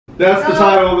That's the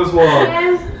title of this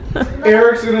vlog.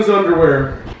 Eric's in his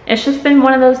underwear. It's just been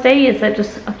one of those days that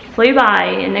just flew by,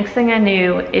 and next thing I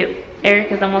knew,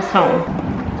 Eric is almost home.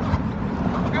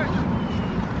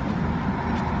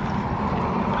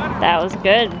 That was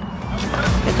good.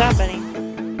 Good job, buddy.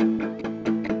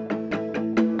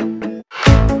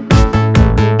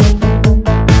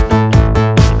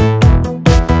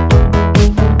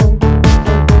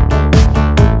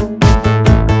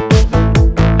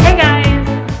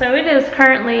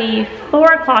 Currently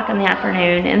 4 o'clock in the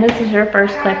afternoon, and this is your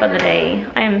first clip of the day.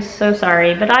 I am so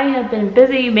sorry, but I have been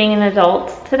busy being an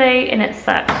adult today, and it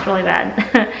sucks really bad.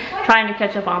 Trying to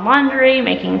catch up on laundry,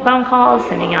 making phone calls,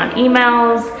 sending out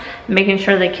emails, making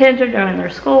sure the kids are doing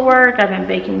their schoolwork. I've been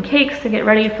baking cakes to get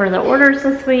ready for the orders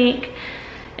this week.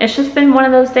 It's just been one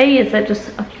of those days that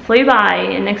just flew by,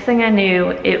 and next thing I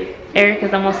knew, Eric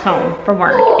is almost home from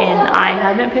work, and I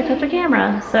haven't picked up the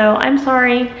camera, so I'm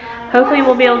sorry. Hopefully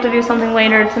we'll be able to do something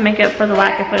later to make up for the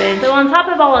lack of footage. So on top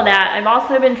of all of that, I've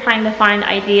also been trying to find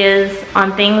ideas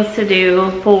on things to do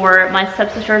for my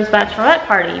stepsister's bachelorette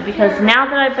party, because now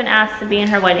that I've been asked to be in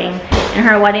her wedding, and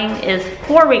her wedding is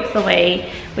 4 weeks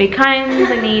away, we kind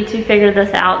of need to figure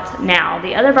this out now.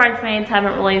 The other bridesmaids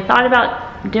haven't really thought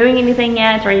about doing anything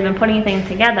yet or even putting anything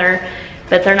together,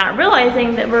 but they're not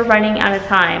realizing that we're running out of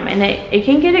time, and it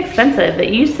can get expensive.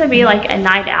 It used to be like a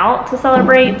night out to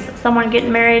celebrate someone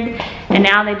getting married, and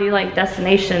now they do like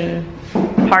destination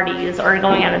parties or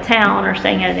going out of town or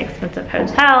staying at an expensive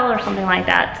hotel or something like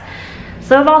that.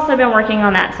 So I've also been working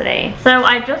on that today. So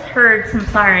I just heard some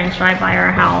sirens drive by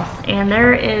our house, and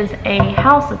there is a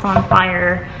house that's on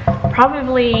fire,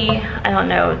 probably, I don't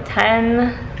know,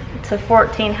 10 to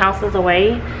 14 houses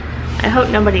away. I hope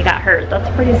nobody got hurt. That's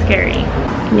pretty scary.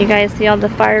 Can you guys see all the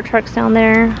fire trucks down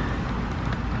there?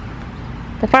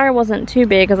 The fire wasn't too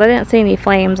big because I didn't see any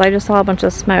flames. I just saw a bunch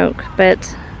of smoke,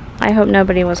 but I hope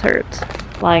nobody was hurt.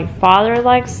 Like father,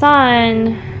 like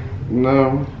son.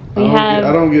 No, I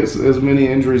don't get as many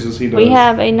injuries as he does. We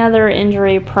have another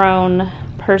injury-prone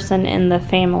person in the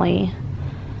family.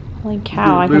 Holy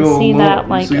cow, I can see that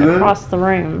like across the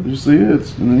room. You see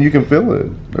it? And you can feel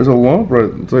it. There's a lump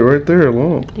it's like right there, a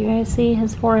lump. Do you guys see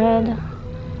his forehead?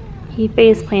 He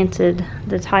face planted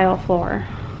the tile floor.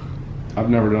 I've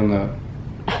never done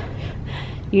that.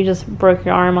 You just broke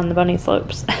your arm on the bunny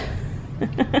slopes.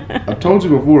 I've told you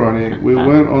before, honey, we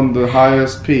went on the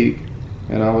highest peak,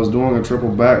 and I was doing a triple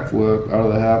backflip out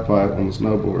of the half pipe on the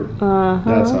snowboard.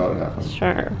 That's how it happened.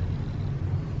 Sure.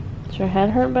 Does your head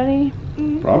hurt, buddy?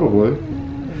 Probably.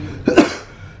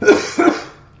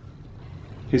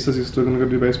 He says he's still gonna go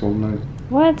do baseball tonight.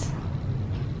 What?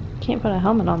 Can't put a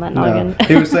helmet on that noggin. No.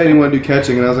 He was saying he wanted to do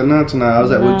catching, and I was like, not tonight. I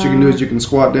was like, what you can do is you can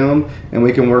squat down, and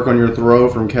we can work on your throw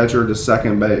from catcher to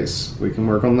second base. We can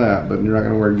work on that, but you're not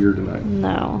gonna wear gear tonight.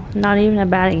 No, not even a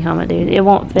batting helmet, dude. It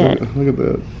won't fit. Look at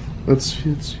that. It's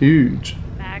huge.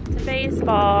 Back to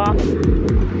baseball.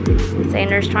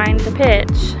 Xander's trying to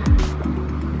pitch.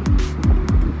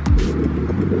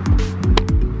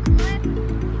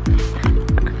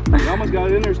 You almost got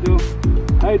it in there still.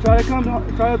 Hey, try to throw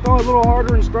it a little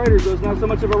harder and straighter so it's not so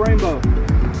much of a rainbow.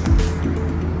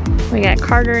 We got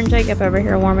Carter and Jacob over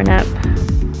here warming up.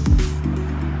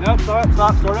 Nope,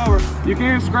 stop, start over. You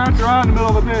can't scratch your eye in the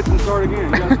middle of a pitch and start again.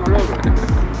 You gotta start over.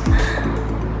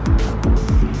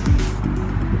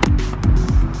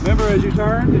 Remember, as you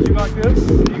turn, as you like this,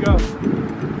 you go.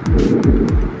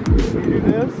 You do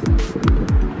this.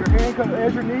 Your hand comes,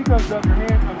 as your knee comes up, your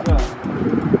hand comes up.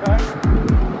 Okay?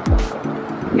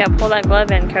 You gotta pull that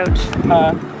glove in, coach.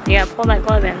 You gotta pull that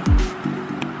glove in.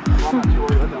 I'm not sure.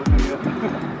 That's not yet.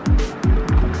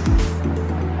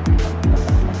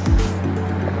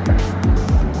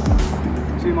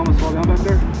 See him almost fall down back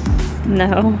there?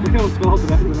 No. He almost fell to the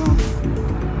back of the mound.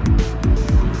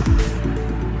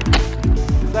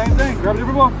 Same thing. Grab the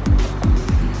ball.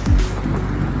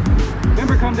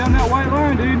 Remember, come down that white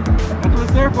line, dude. That's what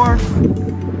it's there for.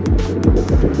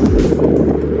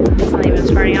 It's not even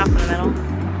starting off in the middle.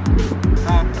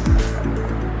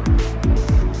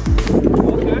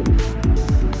 Okay.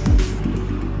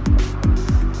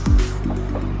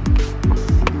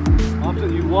 Often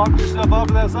you walk yourself off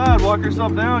to that side, walk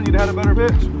yourself down, you'd have had a better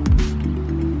pitch.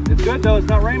 It's good though, it's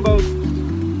not rainbows.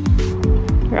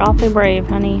 You're awfully brave,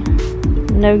 honey.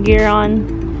 No gear on,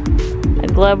 a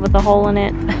glove with a hole in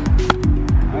it.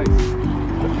 Nice.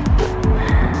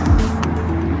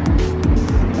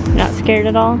 You're not scared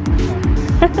at all?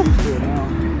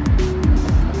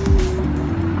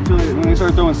 When they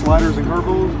start throwing sliders and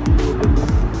curveballs,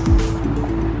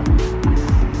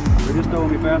 they're just throwing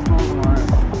me fastballs, I'm alright.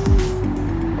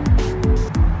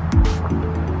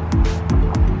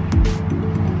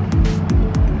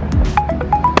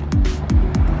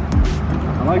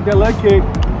 like that leg kick.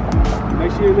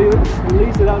 Make sure you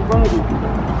release it out in front of you.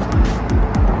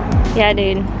 Yeah,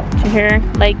 dude. Did you hear?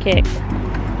 Leg kick.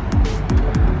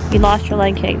 You lost your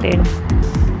leg kick, dude.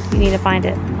 You need to find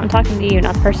it. I'm talking to you,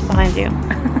 not the person behind you.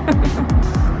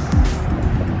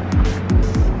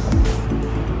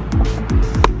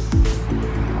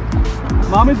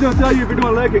 Mommy's gonna tell you if you're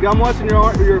doing a leg kick. I'm watching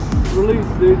your release,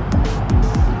 dude.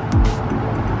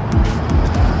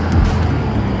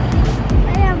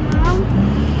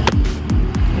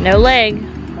 No leg.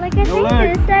 Like I think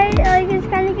this side, like it's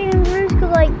kind of getting bruised because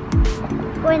like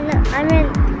when I'm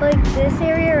in like this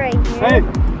area right here. Hey,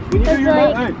 when you do your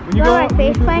like, when you go my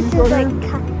face plants is like when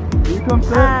you come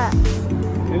sit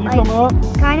and you like, come up.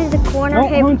 Kind of the corner.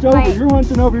 Don't hunch over. You're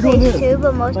hunching over. You're doing this. Too,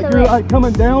 but most like of you're it like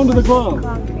coming down to the glove.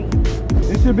 Concrete.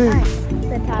 It should be.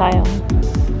 The tile.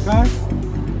 Okay.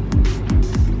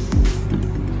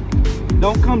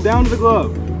 Don't come down to the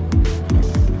glove.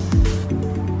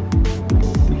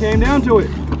 Came down to it.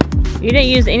 You didn't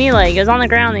use any leg. It was on the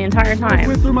ground the entire time. I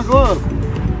went through my glove.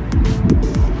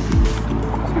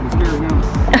 It's getting scary now.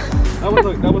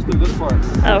 that was this part.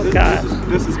 Oh god.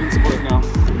 This has been split now.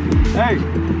 Hey,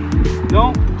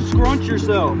 don't scrunch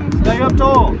yourself. Stay up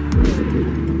tall.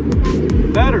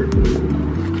 Better.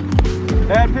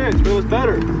 Bad pitch, but it was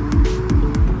better.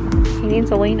 He needs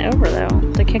to lean over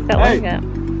though to kick that leg up.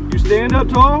 You stand up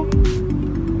tall,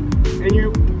 and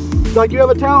you. Like you have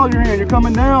a towel in your hand, you're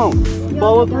coming down.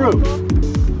 Follow through.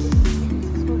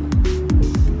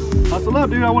 Hustle up,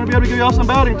 dude. I want to be able to give y'all some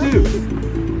batting too.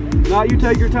 Not you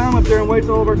take your time up there and waste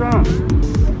all of our time.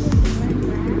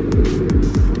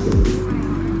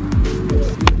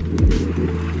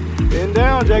 Bend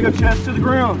down, Jacob, chest to the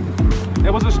ground.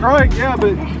 It was a strike, yeah,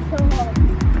 but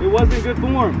it wasn't in good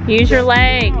form. Use your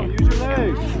leg. Use your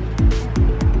leg.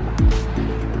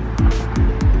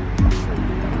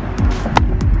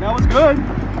 That was good.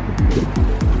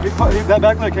 That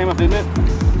back leg came up, didn't it?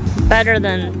 Better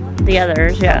than the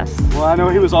others, yes. Well, I know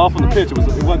he was off on the pitch. It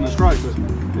wasn't a strike, but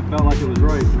it felt like it was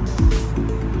right.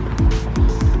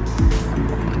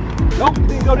 Nope,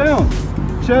 didn't go down.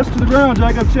 Chest to the ground,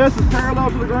 Jacob. Chest is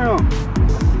parallel to the ground.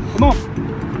 Come on.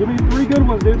 Give me 3 good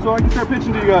ones, dude, so I can start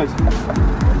pitching to you guys.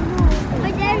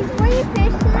 But then before you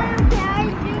pitch to them, can I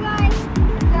do like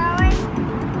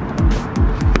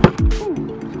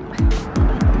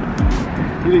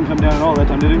He didn't come down at all that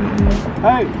time, did he? Mm-hmm.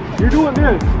 Hey, you're doing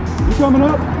this. You're coming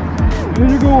up, and then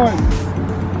you're going.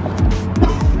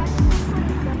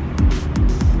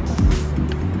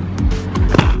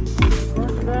 Burn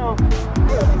it down.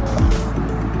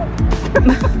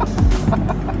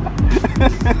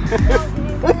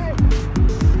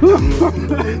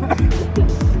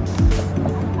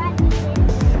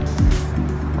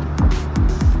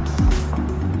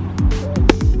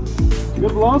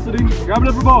 Good velocity. Grab it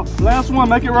up for ball. Last one,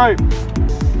 make it right.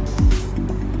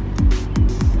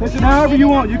 Pitch it however you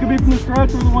want. You can be from the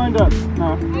stretch or the wind up.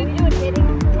 No. Are you doing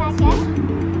hitting packet?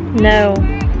 No.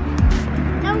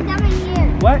 No, down here.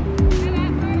 What?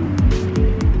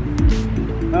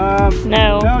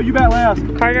 No. No, you bat last.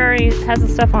 Carter already has the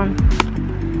stuff on.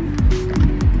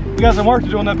 You got some work to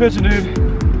do on that pitching, dude.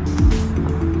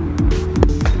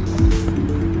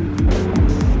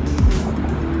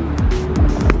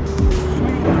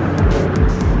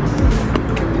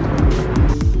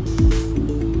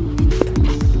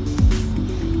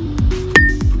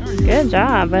 Good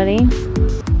job, buddy. There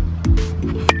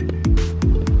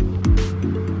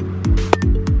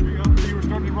you go. You were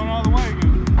starting to run out of the way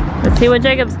again. Let's see what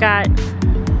Jacob's got.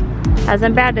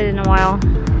 Hasn't batted in a while.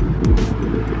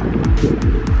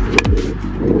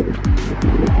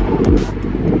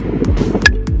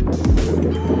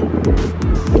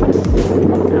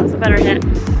 That was a better hit.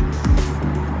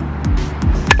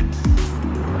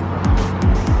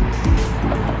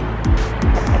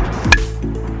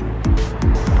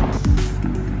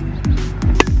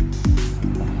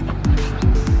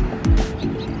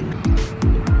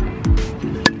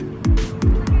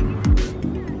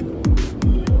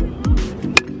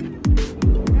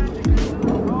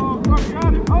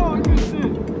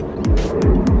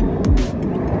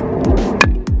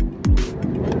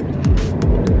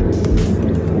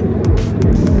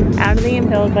 Out of the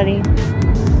infield, buddy.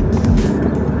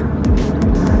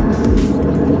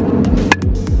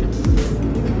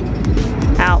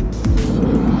 Out.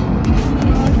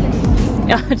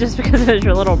 Just because it was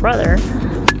your little brother.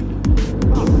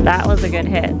 That was a good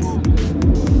hit.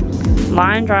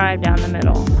 Line drive down the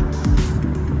middle.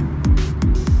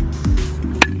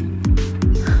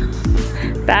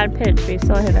 Bad pitch, but you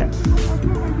still hit it.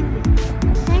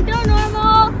 Can't go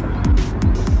normal.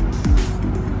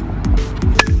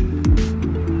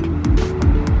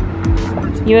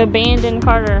 You abandoned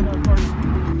Carter.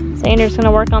 Xander's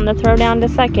gonna work on the throw down to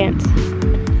second.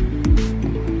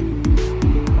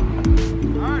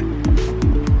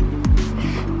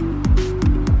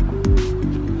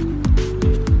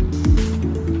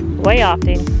 Way off,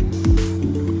 dude.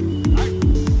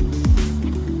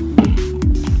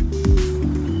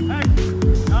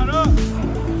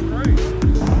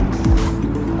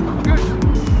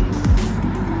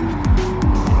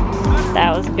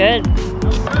 That was good.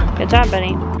 Good job,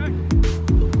 buddy.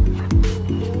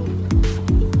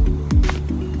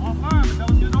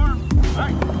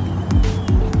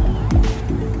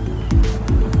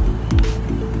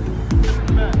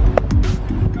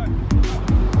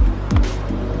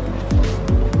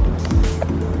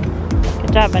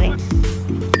 Good job, buddy.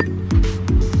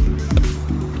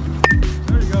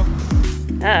 There you go.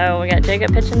 Uh-oh, we got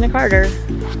Jacob pitching to Carter.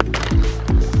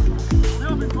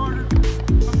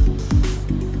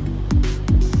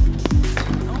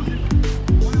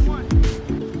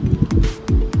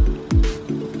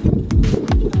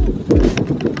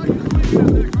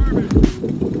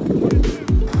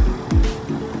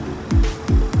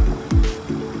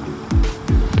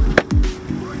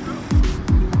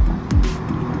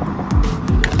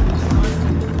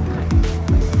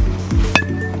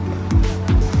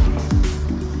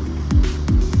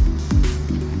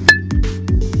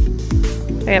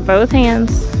 I got both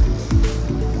hands.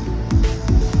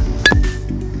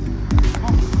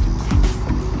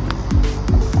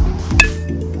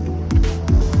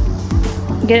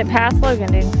 Get it past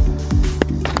Logan, dude.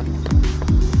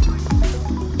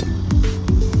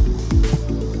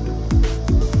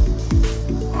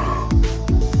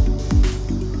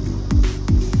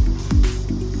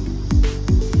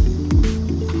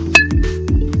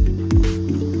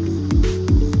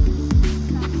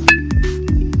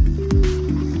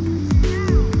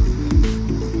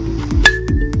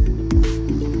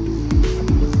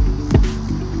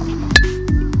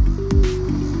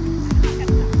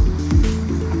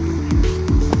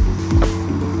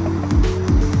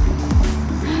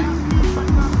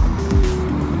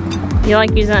 You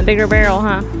like using that bigger barrel,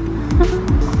 huh?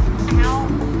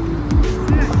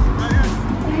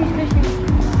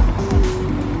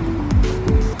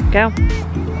 Go.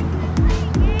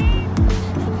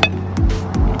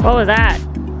 What was that?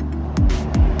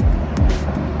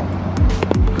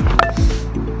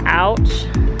 Ouch.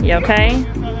 You okay?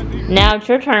 Now it's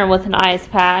your turn with an ice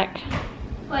pack.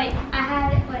 Wait, I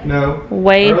had it. Wait. No.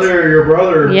 Wait. Earlier, your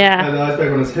brother Yeah. had the ice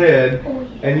pack on his head, Oh,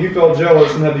 yeah. and you felt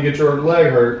jealous and had to get your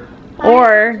leg hurt.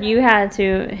 Or you had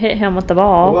to hit him with the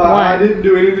ball. Well, I One. didn't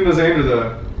do anything to Xander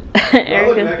though.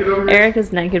 naked over here? Eric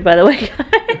is naked, by the way,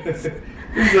 guys.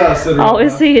 He's not sitting All we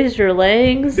around. see is your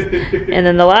legs, and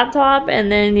then the laptop,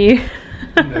 and then you.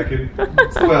 Naked.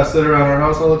 That's the way I sit around our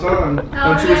house all the time.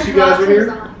 Oh, Don't you wish you guys were here?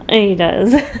 And he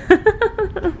does.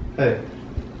 Hey,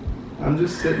 I'm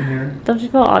just sitting here. Don't you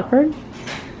feel awkward?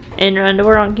 In your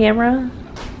underwear on camera?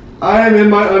 I am in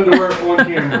my underwear on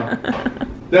camera.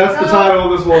 That's the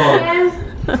title of this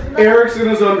vlog. Eric's in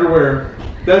his underwear.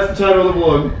 That's the title of the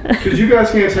vlog. Because you guys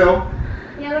can't tell.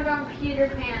 You have computer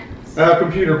pants. I have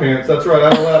computer pants. That's right. I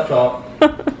have a laptop.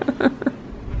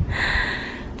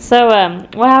 So,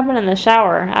 what happened in the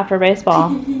shower after baseball?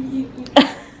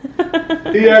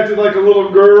 He acted like a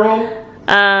little girl.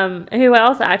 Who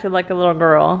else acted like a little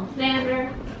girl?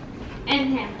 Xander and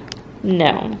him.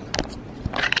 No.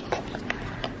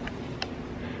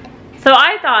 So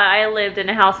I thought I lived in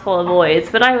a house full of boys,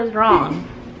 but I was wrong.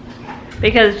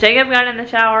 Because Jacob got in the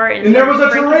shower and there was a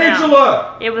started freaking out.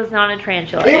 tarantula. It was not a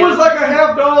tarantula. It was like a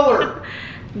 $50.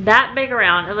 that big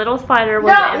around. A little spider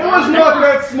was No, in It was not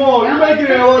that small. You're making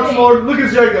it a lot smaller. Look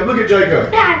at Jacob. Look at Jacob.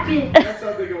 Stop it. That's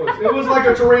how big it was. It was like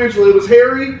a tarantula. It was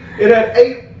hairy. It had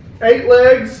eight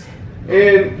legs,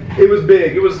 and it was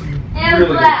big. It was And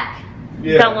really black.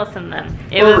 big. Yeah. Don't listen to them.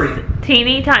 It Furry. was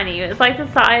teeny tiny. It was like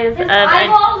the size His of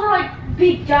eyeballs were like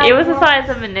big giant. it was the size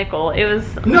of a nickel. It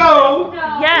was No.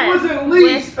 No. yes. It was at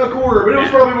least a quarter, but it was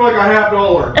probably like a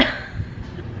 $50.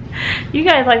 You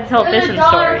guys like to tell It was fishing $1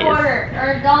 stories. quarter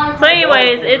or $1 So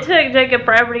anyways, it took Jacob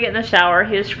forever to get in the shower.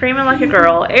 He was screaming like a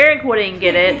girl. Eric wouldn't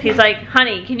get it. He's like,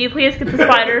 honey, can you please get the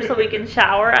spider so we can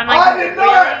shower? I'm like, I did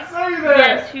not say that.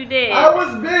 yes, you did. I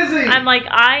was busy. I'm like,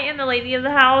 I am the lady of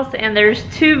the house, and there's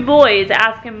two boys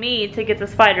asking me to get the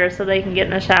spider so they can get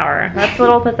in the shower. That's a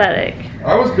little pathetic.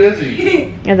 I was busy.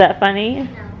 Is that funny?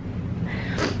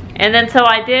 And then so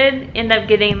I did end up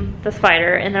getting the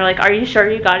spider, and they're like, are you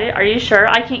sure you got it? Are you sure?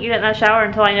 I can't get in that shower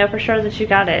until I know for sure that you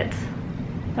got it.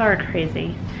 They were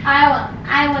crazy.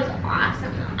 I was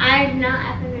awesome. I'm not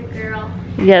acting a girl.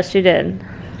 Yes, you did.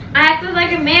 I acted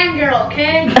like a man girl,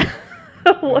 okay?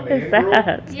 What is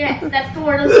that? Yes, that's the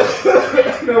word of the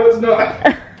day. No, it's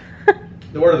not.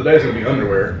 The word of the day is going to be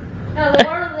underwear. No, the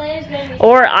word of the day is going to be...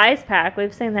 Or ice pack.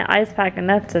 We've seen that ice pack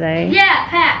enough today. Yeah,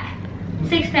 pack.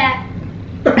 6-pack.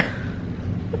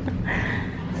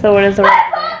 So what is the word?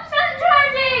 My phone's not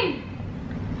charging!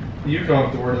 You come up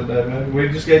with the word of the day, man. We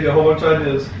just gave you a whole bunch of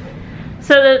ideas.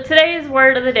 So today's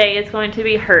word of the day is going to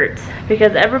be hurt,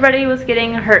 because everybody was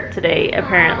getting hurt today,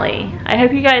 apparently. I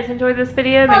hope you guys enjoyed this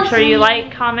video. Make sure you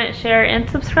like, comment, share, and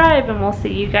subscribe, and we'll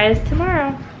see you guys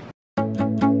tomorrow.